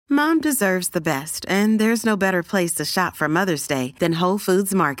Mom deserves the best, and there's no better place to shop for Mother's Day than Whole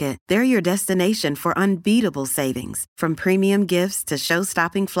Foods Market. They're your destination for unbeatable savings, from premium gifts to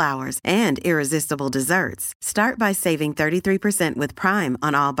show-stopping flowers and irresistible desserts. Start by saving 33% with Prime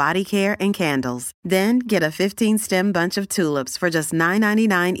on all body care and candles. Then get a 15-stem bunch of tulips for just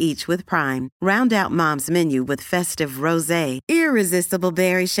 $9.99 each with Prime. Round out Mom's menu with festive rosé, irresistible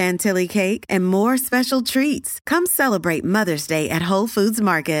berry chantilly cake, and more special treats. Come celebrate Mother's Day at Whole Foods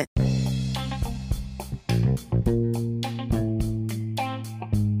Market.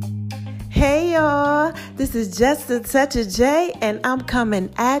 Hey y'all, this is Just a Touch of J, and I'm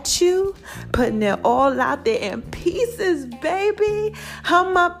coming at you, putting it all out there in pieces, baby. How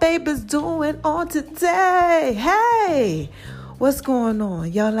my babies doing on today? Hey, what's going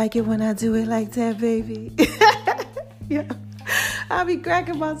on? Y'all like it when I do it like that, baby? Yeah, I be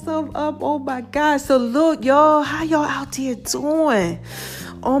cracking myself up. Oh my God. So look, y'all, how y'all out there doing?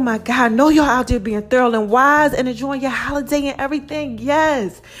 Oh my God, I know y'all out there being thorough and wise and enjoying your holiday and everything.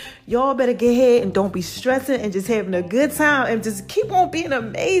 Yes. Y'all better get ahead and don't be stressing and just having a good time and just keep on being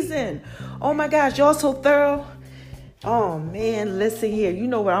amazing. Oh my gosh, y'all so thorough. Oh man, listen here. You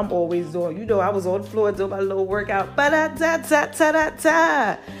know what I'm always doing. You know I was on the floor doing my little workout.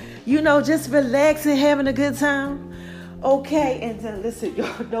 Ba-da-da-da-da-da-da. You know, just relaxing, having a good time. Okay, and then listen,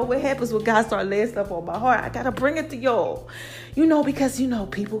 y'all know what happens when God start laying stuff on my heart. I gotta bring it to y'all. You know, because, you know,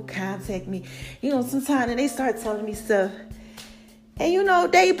 people contact me, you know, sometimes and they start telling me stuff. And, you know,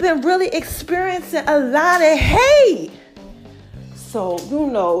 they've been really experiencing a lot of hate. So, you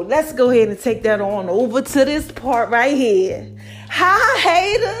know, let's go ahead and take that on over to this part right here. Hi,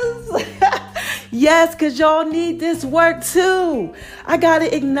 haters. Yes, because y'all need this work too. I got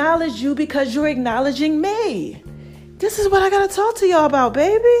to acknowledge you because you're acknowledging me. This is what I got to talk to y'all about,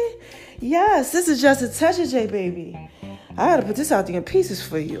 baby. Yes, this is Just a Touch of J, baby. I got to put this out there in pieces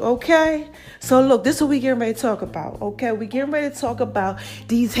for you, okay? So, look, this is what we getting ready to talk about, okay? We getting ready to talk about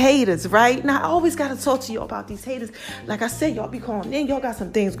these haters, right? Now, I always got to talk to you about these haters. Like I said, y'all be calling in. Y'all got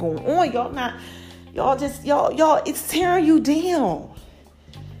some things going on. Y'all, it's tearing you down.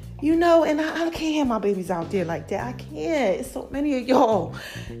 You know, and I can't have my babies out there like that. I can't. It's so many of y'all.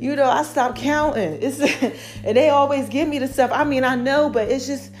 You know, I stopped counting. And they always give me the stuff. I mean, I know, but it's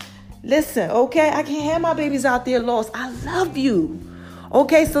just... Listen, okay? I can't have my babies out there lost. I love you.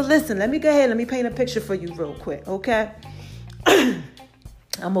 Okay, so listen. Let me go ahead. Let me paint a picture for you real quick, okay?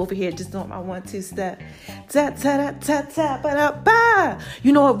 I'm over here just doing my 1-2 step. Ta-ta-ta-ta-ta-ba-da-ba.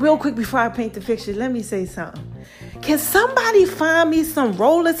 You know what? Real quick before I paint the picture, let me say something. Can somebody find me some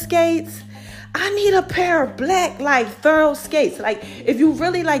roller skates? I need a pair of black, like, thorough skates. Like, if you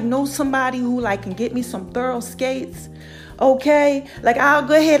really, like, know somebody who, like, can get me some thorough skates... Okay, like I'll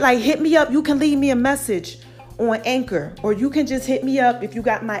go ahead, like hit me up. You can leave me a message on Anchor, or you can just hit me up if you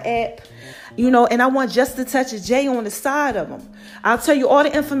got my app, you know, and I want Just a Touch of J on the side of them. I'll tell you all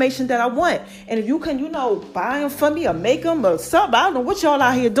the information that I want. And if you can, you know, buy them for me or make them or something, I don't know what y'all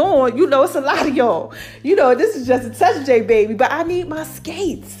out here doing. You know, it's a lot of y'all. You know, this is Just a Touch of J, baby, but I need my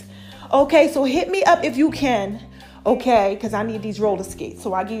skates. Okay, so hit me up if you can, okay, because I need these roller skates.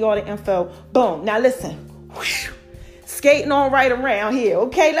 So I'll give you all the info. Boom. Now listen. Whew. Skating on right around here,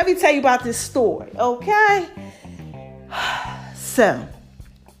 okay? Let me tell you about this story, okay? So,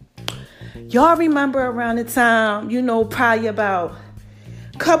 y'all remember around the time, you know, probably about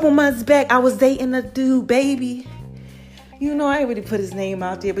a couple months back, I was dating a dude, baby. You know, I ain't really put his name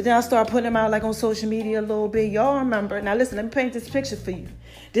out there, but then I started putting him out like on social media a little bit. Y'all remember. Now listen, let me paint this picture for you.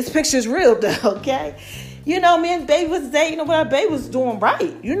 This picture is real though, okay? You know, me and baby was dating, you know, baby was doing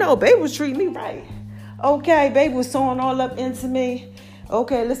right. You know, baby was treating me right. Okay, baby was sewing all up into me.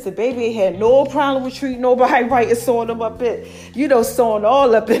 Okay, listen, baby had no problem with treating nobody right and sewing them up in, you know, sewing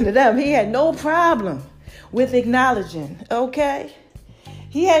all up into them. He had no problem with acknowledging, okay?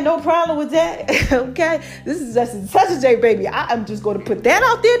 He had no problem with that, okay? This is Just a Touch of J, baby. I'm just going to put that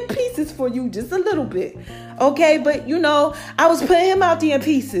out there in pieces for you just a little bit, okay? But, you know, I was putting him out there in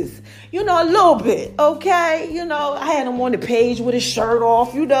pieces, you know, a little bit, okay? You know, I had him on the page with his shirt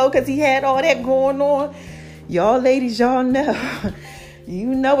off, you know, because he had all that going on. Y'all ladies, y'all know. You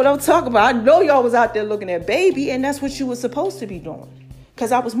know what I'm talking about. I know y'all was out there looking at baby, and that's what you was supposed to be doing.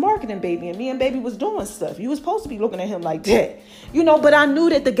 Because I was marketing baby, and me and baby was doing stuff. You was supposed to be looking at him like that. You know, but I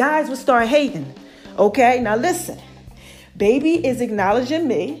knew that the guys would start hating. Okay, now listen. Baby is acknowledging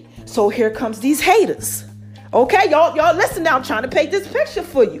me, so here comes these haters. Okay, y'all listen now. I'm trying to paint this picture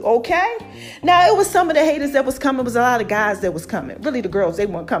for you, okay? Now, it was some of the haters that was coming. It was a lot of guys that was coming. Really, the girls, they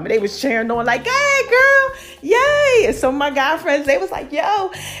weren't coming. They was cheering on like, hey, girl, yay. And some of my guy friends, they was like, yo,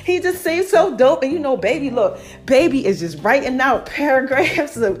 he just seems so dope. And, baby, look, baby is just writing out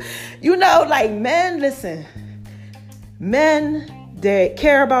paragraphs of, like men, listen, men that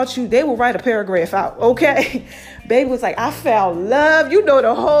care about you, they will write a paragraph out, okay? Baby was like, I found love,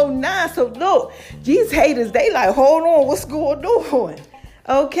 the whole nine. So look, these haters, they like, hold on, what's going on?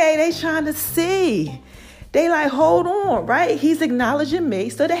 Okay, they trying to see. They like, hold on, right? He's acknowledging me,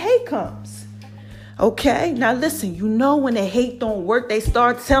 so the hate comes. Okay, now listen, when the hate don't work, they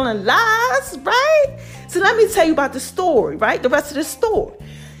start telling lies, right? So let me tell you about the story, right? The rest of the story.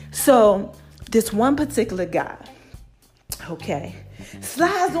 So this one particular guy, okay,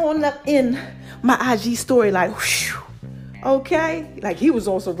 slides on up in my IG story like, whew, okay? Like he was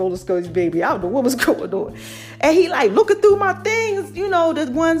on some roller skates, baby. I don't know what was going on. And he like looking through my things,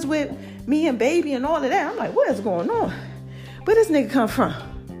 the ones with me and baby and all of that. I'm like, what is going on? Where this nigga come from?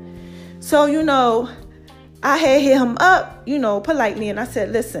 So, I had hit him up, politely. And I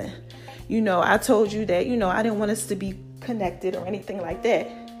said, listen, I told you that, I didn't want us to be connected or anything like that.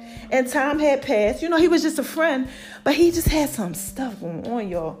 And time had passed. He was just a friend, but he just had some stuff going on,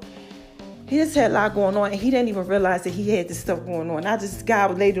 y'all. He just had a lot going on, and he didn't even realize that he had this stuff going on.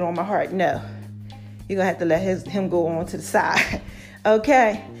 God laid it on my heart. No, you're going to have to let him go on to the side.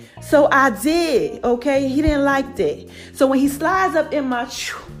 Okay? So I did, okay? He didn't like that. So when he slides up in my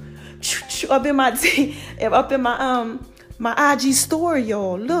my IG story,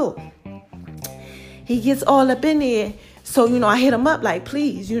 y'all, look. He gets all up in there. So, I hit him up like,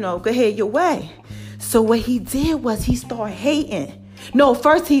 please, go ahead your way. So what he did was he started hating. No,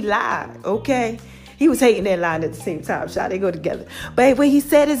 first he lied, okay? He was hating and lying at the same time. They go together. But what he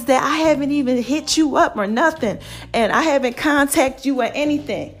said is that I haven't even hit you up or nothing. And I haven't contacted you or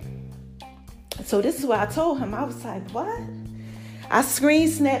anything. So this is what I told him. I was like, what? I screen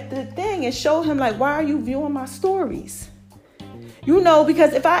snapped the thing and showed him like, why are you viewing my stories?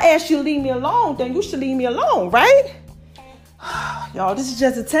 Because if I ask you to leave me alone, then you should leave me alone, right? Y'all, this is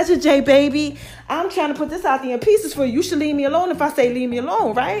just a touch of J, baby. I'm trying to put this out there in pieces for you. You should leave me alone if I say leave me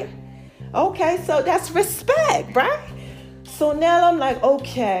alone, right? Okay, so that's respect, right? So now I'm like,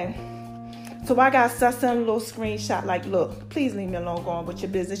 okay. So I got to send a little screenshot like, look, please leave me alone, go on with your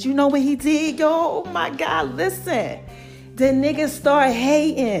business. You know what he did, yo? Oh, my God, listen. The nigga started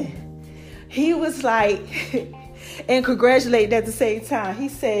hating. He was like, and congratulating at the same time. He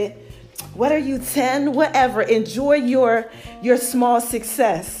said, what are you, 10? Whatever. Enjoy your small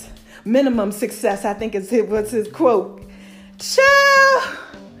success. Minimum success, I think was his quote. Chill.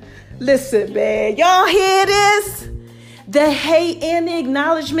 Listen, man. Y'all hear this? The hate and the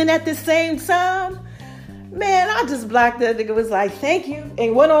acknowledgement at the same time. Man, I just blocked that nigga, was like, thank you.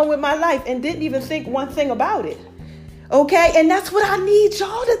 And went on with my life and didn't even think one thing about it. Okay? And that's what I need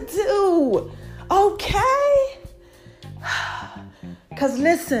y'all to do. Okay? Because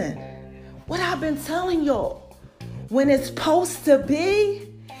listen, what I've been telling y'all, when it's supposed to be,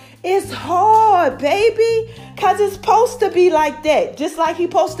 it's hard, baby. Because it's supposed to be like that. Just like he's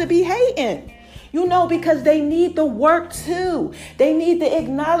supposed to be hating. Because they need the work too. They need the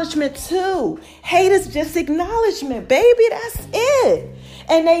acknowledgement too. Hate is just acknowledgement, baby. That's it.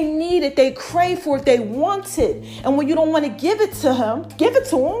 And they need it. They crave for it. They want it. And when you don't want to give it to them,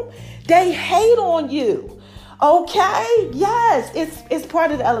 they hate on you. Okay? Yes, it's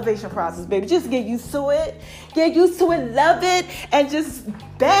part of the elevation process, baby. Just get used to it. Get used to it, love it, and just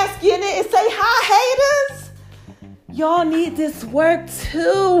bask in it and say, hi, haters. Y'all need this work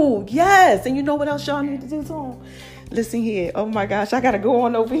too. Yes. And you know what else y'all need to do too? Listen here. Oh my gosh, I got to go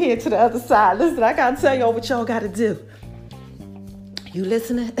on over here to the other side. Listen, I got to tell y'all what y'all got to do. You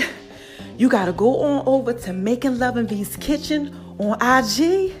listening? You got to go on over to Making Love and V's Kitchen on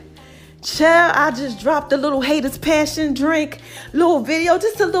IG. Child, I just dropped a little Haters Passion drink, little video,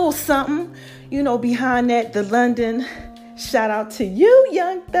 just a little something, behind that, the London. Shout out to you,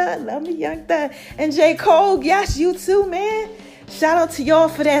 Young Thug. Love me, Young Thug. And J. Cole, yes, you too, man. Shout out to y'all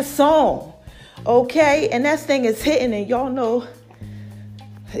for that song. Okay? And that thing is hitting, and y'all know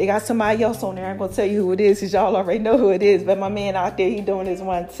they got somebody else on there. I'm going to tell you who it is because y'all already know who it is. But my man out there, he doing his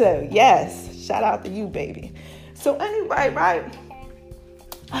one too. Yes. Shout out to you, baby. So anyway, right?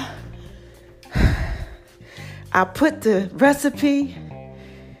 I put the recipe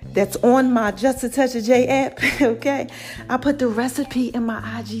that's on my Just a Touch of J app, okay? I put the recipe in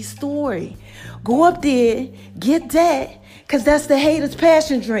my IG story. Go up there, get that, because that's the Haters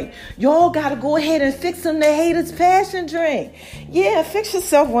Passion drink. Y'all got to go ahead and fix them the Haters Passion drink. Yeah, fix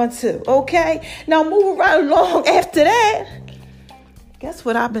yourself one too, okay? Now move right along after that. Guess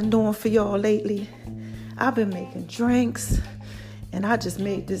what I've been doing for y'all lately? I've been making drinks, and I just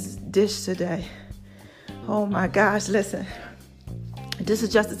made this dish today. Oh my gosh, listen. This is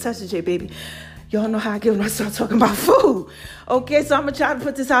Just a Touch of J, baby. Y'all know how I get when I start talking about food. Okay, so I'm going to try to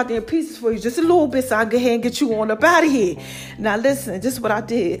put this out there in pieces for you just a little bit so I can go ahead and get you on up out of here. Now, listen, this is what I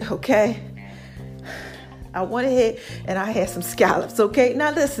did, okay? I went ahead and I had some scallops, okay?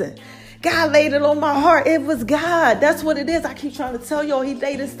 Now, listen, God laid it on my heart. It was God. That's what it is. I keep trying to tell y'all he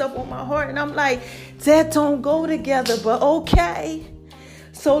laid this stuff on my heart. And I'm like, that don't go together, but okay.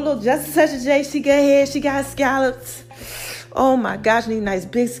 So, look, Just a Touch of J, she got here. She got scallops. Oh my gosh, need nice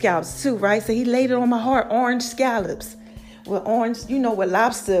big scallops too, right? So he laid it on my heart, orange scallops with orange, with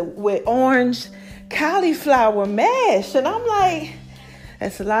lobster, with orange cauliflower mash. And I'm like,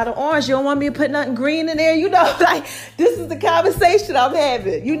 that's a lot of orange. You don't want me to put nothing green in there, like this is the conversation I'm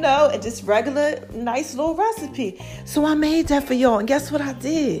having, and just regular, nice little recipe. So I made that for y'all. And guess what I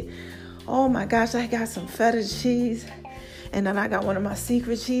did? Oh my gosh, I got some feta cheese. And then I got one of my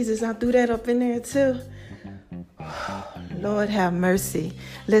secret cheeses. I threw that up in there too. Lord have mercy.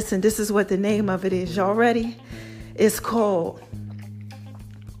 Listen, this is what the name of it is. Y'all ready? It's called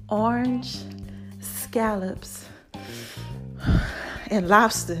Orange Scallops and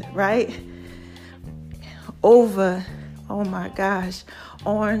Lobster, right? Over, oh my gosh,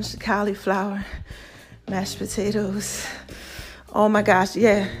 orange cauliflower, mashed potatoes. Oh my gosh,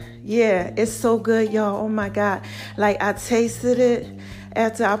 yeah, it's so good, y'all. Oh my God. Like I tasted it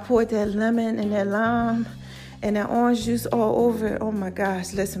after I poured that lemon and that lime and that orange juice all over it. Oh my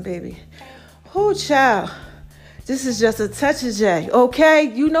gosh, listen, baby. Oh, child. This is Just a Touch of J, okay?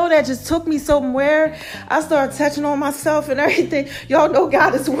 That just took me somewhere. I started touching on myself and everything. Y'all know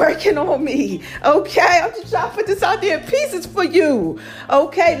God is working on me, okay? I'm just trying to put this out there in pieces for you,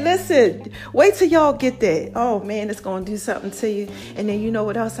 okay? Listen, wait till y'all get that. Oh, man, it's going to do something to you. And then you know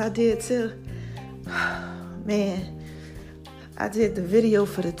what else I did, too? Man, I did the video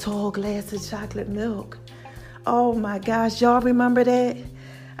for the tall glass of chocolate milk. Oh, my gosh. Y'all remember that?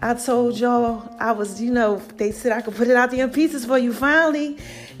 I told y'all I was, they said I could put it out there in pieces for you finally.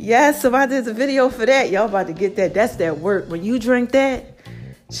 Yes, so I did the video for that. Y'all about to get that. That's that work. When you drink that,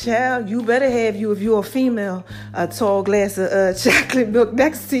 child, you better have if you're a female, a tall glass of chocolate milk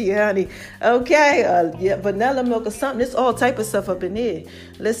next to you, honey. Okay? Vanilla milk or something. There's all type of stuff up in there.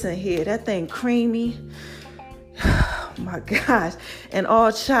 Listen here, that thing creamy. Oh, my gosh. And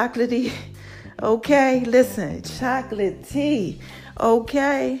all chocolatey. Okay? Listen, chocolate tea.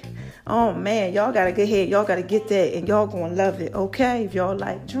 Okay? Oh, man, y'all got to go ahead. Y'all got to get that, and y'all going to love it, okay? If y'all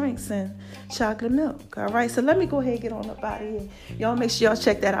like drinks and chocolate milk, all right? So let me go ahead and get on up out of here. Y'all make sure y'all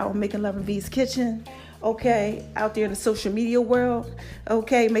check that out on Making Love in V's Kitchen, okay? Out there in the social media world,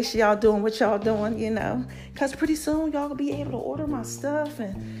 okay? Make sure y'all doing what y'all doing, because pretty soon y'all will be able to order my stuff,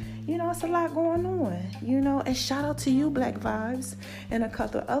 and it's a lot going on, and shout out to you, Black Vibes, and a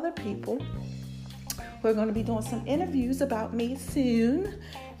couple of other people. We're going to be doing some interviews about me soon.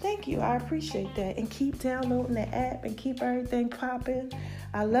 Thank you. I appreciate that. And keep downloading the app and keep everything popping.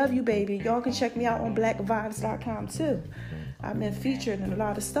 I love you, baby. Y'all can check me out on blackvibes.com too. I've been featured in a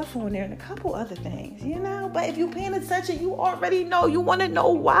lot of stuff on there and a couple other things, But if you're paying attention, you already know. You want to know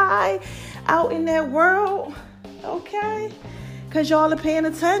why out in that world, okay? Because y'all are paying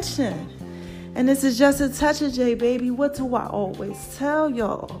attention. And this is Just a Touch of J, baby. What do I always tell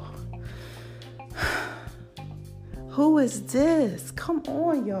y'all? Who is this? Come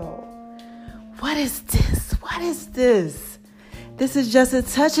on, y'all. What is this? What is this? This is Just a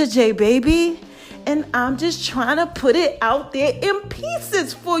Touch of J, baby. And I'm just trying to put it out there in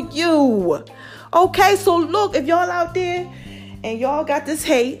pieces for you. Okay, so look, if y'all out there and y'all got this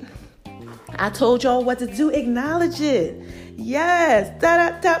hate, I told y'all what to do. Acknowledge it. Yes.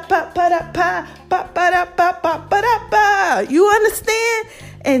 You understand?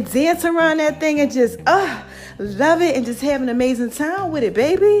 And dance around that thing and just love it and just have an amazing time with it,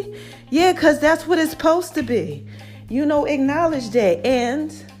 baby. Yeah, because that's what it's supposed to be. Acknowledge that.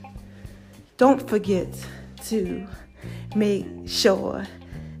 And don't forget to make sure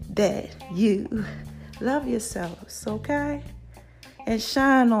that you love yourselves, okay? And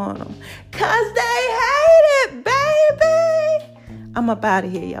shine on them. Because they hate it, baby. I'm up out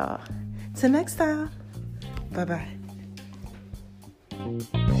of here, y'all. Till next time. Bye-bye.